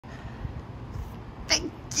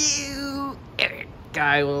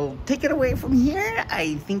I will take it away from here.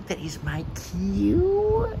 I think that is my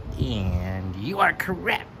cue, and you are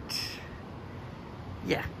correct.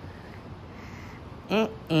 Yeah.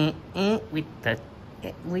 With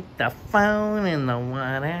the phone and the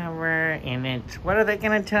whatever, and it's, what are they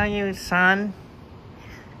gonna tell you, son?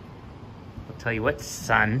 I'll tell you what,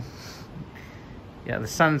 son. Yeah, the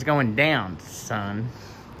sun's going down, son.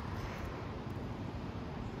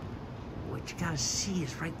 What you gotta see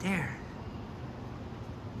is right there.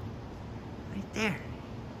 Right there.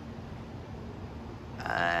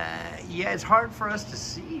 Yeah, it's hard for us to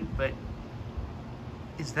see, but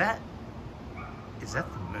is that the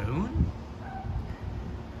moon?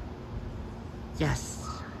 Yes.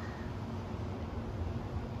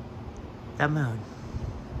 The moon.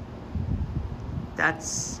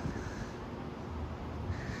 That's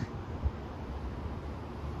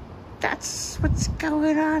what's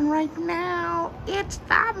going on right now. It's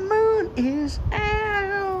the moon is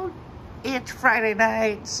out. It's Friday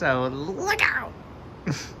night, so look out.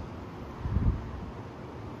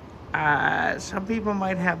 Some people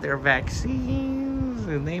might have their vaccines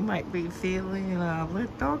and they might be feeling a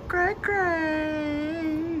little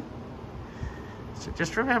cray-cray. So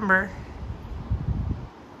just remember,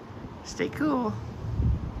 stay cool,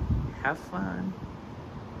 have fun,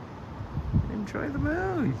 enjoy the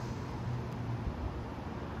moon.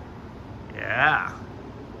 Yeah.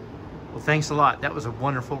 Well, thanks a lot. That was a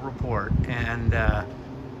wonderful report. And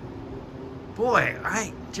boy,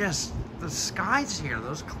 the skies here,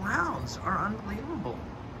 those clouds are unbelievable.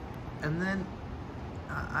 And then,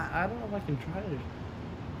 I don't know if I can try to, I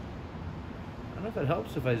don't know if it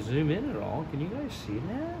helps if I zoom in at all. Can you guys see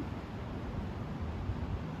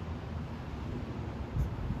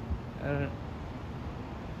that?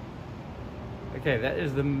 Okay, that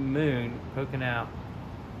is the moon poking out.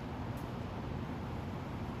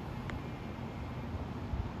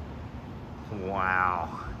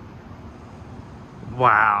 Wow.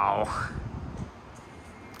 Wow.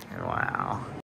 Wow.